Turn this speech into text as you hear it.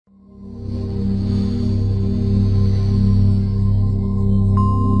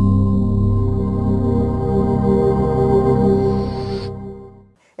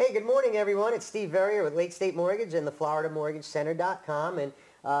everyone. It's Steve Verrier with Lake State Mortgage and the FloridaMortgageCenter.com. And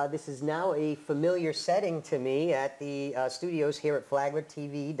this is now a familiar setting to me at the studios here at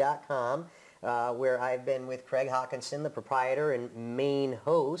FlaglerTV.com, where I've been with Craig Hockinson, the proprietor and main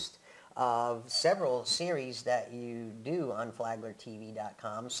host of several series that you do on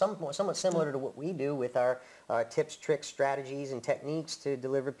FlaglerTV.com, somewhat similar to what we do with our tips, tricks, strategies, and techniques to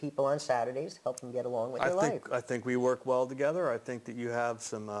deliver people on Saturdays to help them get along with their life. I think we work well together. I think that you have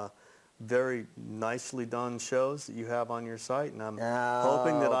some very nicely done shows that you have on your site, and I'm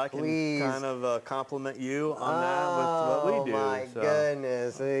hoping that I can kind of compliment you on that with what we do. Oh my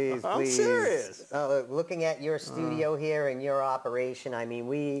goodness, please, I'm please. serious. Looking at your studio here and your operation, I mean,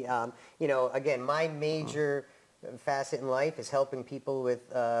 we, you know, again, my major facet in life is helping people with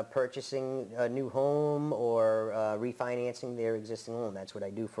purchasing a new home or refinancing their existing home. That's what I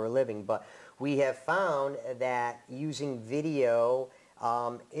do for a living. But we have found that using video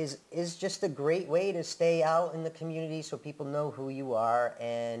is just a great way to stay out in the community so people know who you are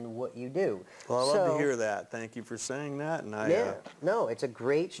and what you do. Well, I love to hear that. Thank you for saying that. And no, it's a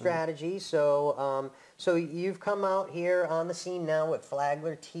great strategy. So, so you've come out here on the scene now with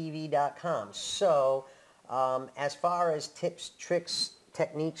FlaglerTV.com. So, as far as tips, tricks,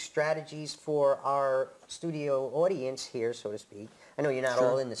 techniques, strategies for our studio audience here, so to speak. I know you're not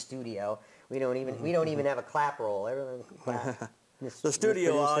all in the studio. We don't even have a clap roll. Everyone clap. The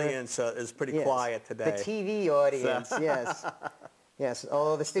studio audience is pretty quiet today. The TV audience, yes. Yes,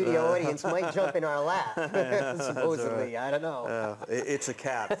 although the studio audience might jump in our lap, supposedly. I don't know. It's a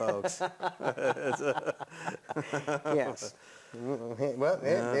cat, folks. Yes. Well,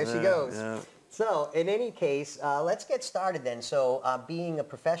 there she goes. Yeah. So, in any case, let's get started then. So, being a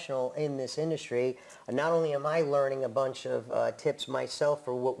professional in this industry, not only am I learning a bunch of tips myself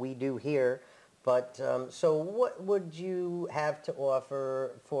for what we do here, but so what would you have to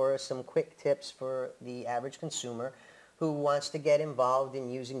offer for some quick tips for the average consumer who wants to get involved in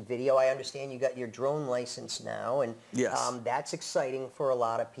using video? I understand you got your drone license now, and yes. That's exciting for a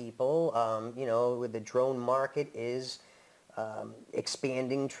lot of people. You know, the drone market is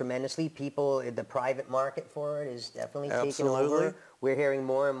expanding tremendously. The private market for it is definitely taking over. We're hearing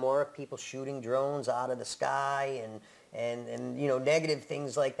more and more of people shooting drones out of the sky and you know, negative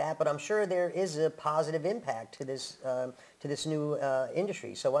things like that. But I'm sure there is a positive impact to this new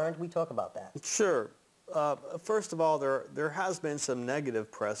industry. So why don't we talk about that? Sure. First of all, there has been some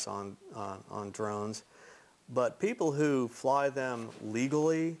negative press on drones, but people who fly them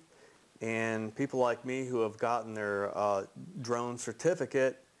legally and people like me who have gotten their drone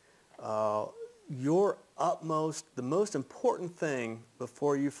certificate, the most important thing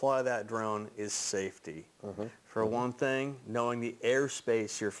before you fly that drone is safety. For one thing, knowing the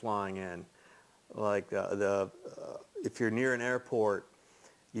airspace you're flying in. Like if you're near an airport,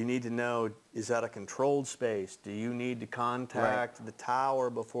 you need to know, is that a controlled space? Do you need to contact the tower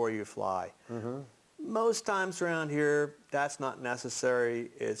before you fly? Most times around here, that's not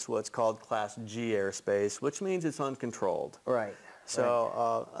necessary. It's what's called Class G airspace, which means it's uncontrolled. Right.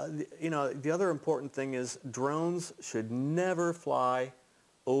 So, you know, the other important thing is drones should never fly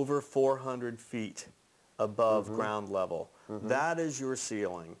over 400 feet above ground level. That is your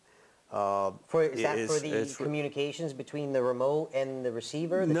ceiling. Is that for the communications between the remote and the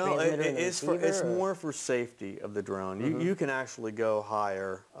receiver? The no, transmitter it's more for safety of the drone. You can actually go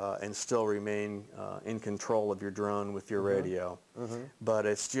higher and still remain in control of your drone with your radio. But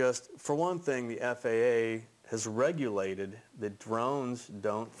it's just, for one thing, the FAA has regulated that drones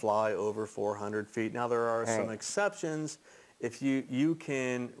don't fly over 400 feet. Now, there are some exceptions. If you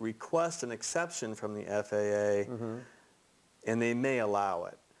can request an exception from the FAA, and they may allow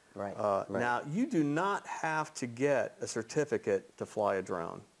it. Now, you do not have to get a certificate to fly a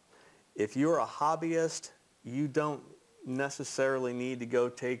drone. If you're a hobbyist, you don't necessarily need to go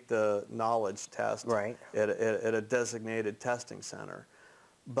take the knowledge test at a designated testing center.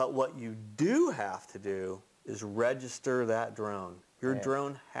 But what you do have to do is register that drone. Your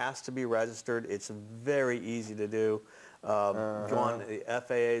drone has to be registered. It's very easy to do. Go on the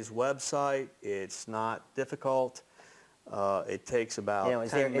FAA's website. It's not difficult. It takes about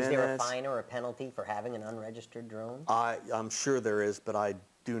 10 minutes. Is there a fine or a penalty for having an unregistered drone? I'm sure there is, but I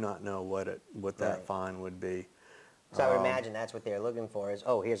do not know what that fine would be. So I would imagine that's what they're looking for is,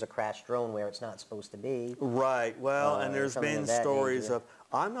 oh, here's a crashed drone where it's not supposed to be. Right. Well, and there's been stories of,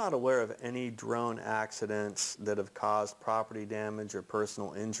 I'm not aware of any drone accidents that have caused property damage or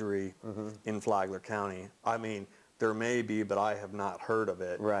personal injury in Flagler County. I mean, there may be, but I have not heard of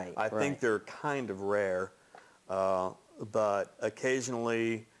it. I think they're kind of rare. But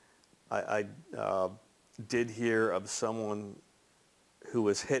occasionally I did hear of someone who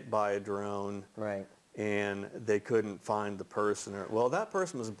was hit by a drone. Right. And they couldn't find the person. Well, that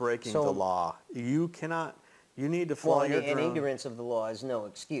person was breaking the law. You cannot. You need to fly your drone. And ignorance of the law is no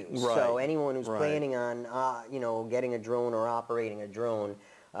excuse. Right. So anyone who's planning on, getting a drone or operating a drone,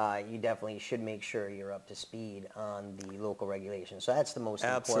 you definitely should make sure you're up to speed on the local regulations. So that's the most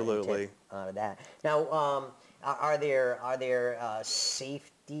important tip out of that. Now, are there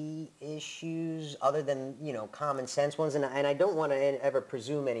safety issues other than common sense ones? And I don't want to ever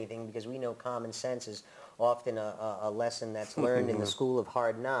presume anything, because we know common sense is often a lesson that's learned in the school of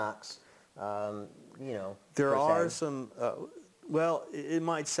hard knocks. There are some. Well, it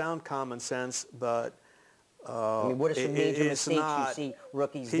might sound common sense, but I mean, what are some major mistakes you see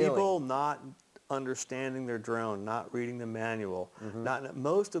rookies doing? People not understanding their drone, not reading the manual.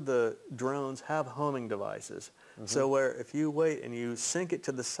 Most of the drones have homing devices. So where if you wait and you sync it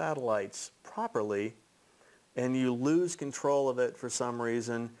to the satellites properly, and you lose control of it for some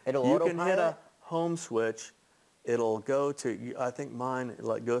reason, you can hit a home switch. It'll go to, I think mine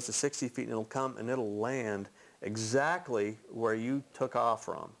goes to 60 feet, and it'll come and it'll land exactly where you took off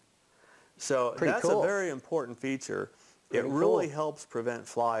from. So that's a very important feature. It really helps prevent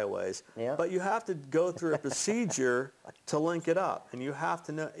flyaways. Yeah. But you have to go through a procedure to link it up, and you have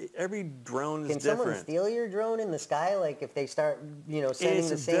to know every drone is different. Can someone steal your drone in the sky? Like if they start, sending the same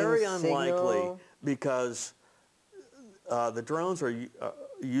signal? It's very unlikely, because the drones are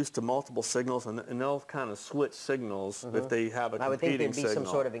used to multiple signals, and they'll kind of switch signals if they have a competing signal. I would think there'd be some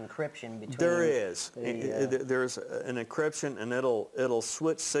sort of encryption between. There is. There's an encryption, and it'll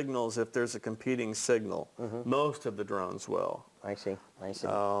switch signals if there's a competing signal. Most of the drones will. I see.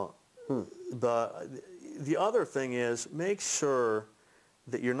 But the other thing is, make sure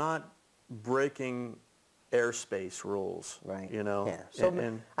that you're not breaking airspace rules. Right. Yeah. So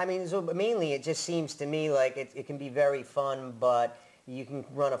so mainly it just seems to me like it can be very fun, but you can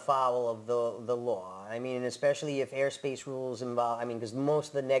run afoul of the law. I mean, and especially if airspace rules involve, because most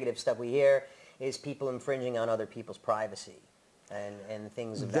of the negative stuff we hear is people infringing on other people's privacy and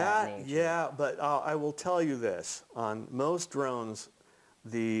things of that nature. Yeah, but I will tell you this. On most drones,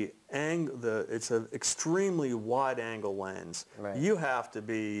 it's an extremely wide angle lens. Right. You have to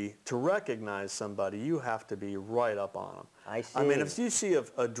to recognize somebody, you have to be right up on them. I see. I mean, if you see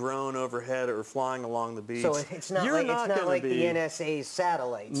a drone overhead or flying along the beach, so it's not like the NSA's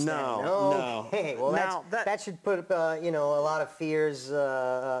satellites. No. Okay. Well, that should put a lot of fears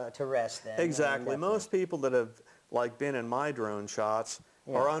to rest then. Exactly. Most people that have been in my drone shots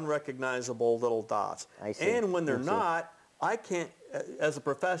are unrecognizable little dots. I see. And when they're not, I can't, as a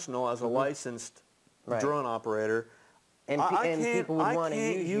professional, as a licensed drone operator, I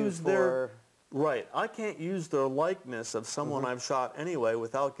can't use their I can't use their likeness of someone I've shot anyway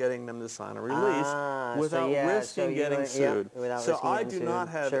without getting them to sign a release, without risking getting sued. So I do not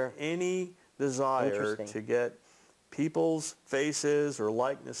have any desire to get people's faces or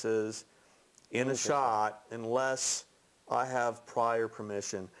likenesses in a shot unless I have prior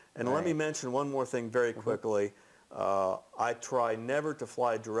permission. And let me mention one more thing very quickly. I try never to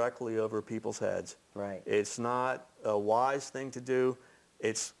fly directly over people's heads. Right. It's not a wise thing to do.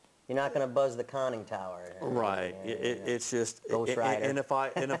 You're not going to buzz the conning tower. Right. It's just Ghost Rider. And if I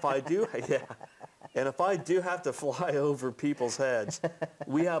do have to fly over people's heads,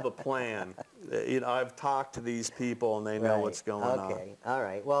 we have a plan. I've talked to these people, and they know what's going on. Okay. All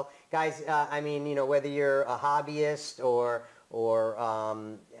right. Well, guys, whether you're a hobbyist or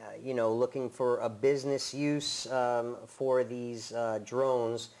looking for a business use for these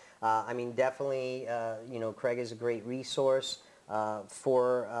drones, definitely, Craig is a great resource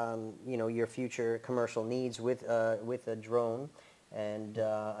for, your future commercial needs with a drone. And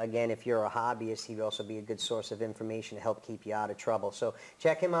again, if you're a hobbyist, he'd also be a good source of information to help keep you out of trouble. So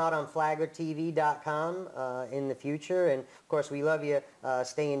check him out on flaglertv.com in the future. And of course, we love you.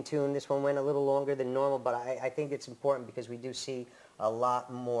 Stay in tune. This one went a little longer than normal, but I think it's important because we do see a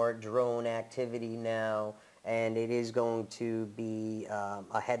lot more drone activity now, and it is going to be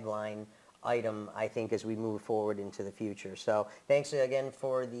a headline item, I think, as we move forward into the future. So thanks again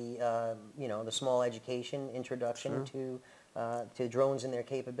for the the small education introduction to drones and their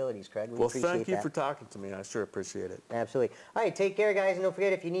capabilities, Craig. We appreciate thank you that. for talking to me. I sure appreciate it. Absolutely. All right, take care, guys, and don't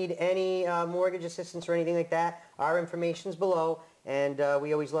forget, if you need any mortgage assistance or anything like that, our information's below, and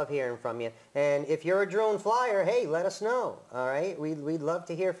we always love hearing from you. And if you're a drone flyer, hey, let us know. All right, we'd love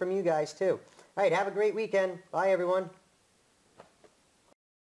to hear from you guys too. All right, have a great weekend. Bye, everyone.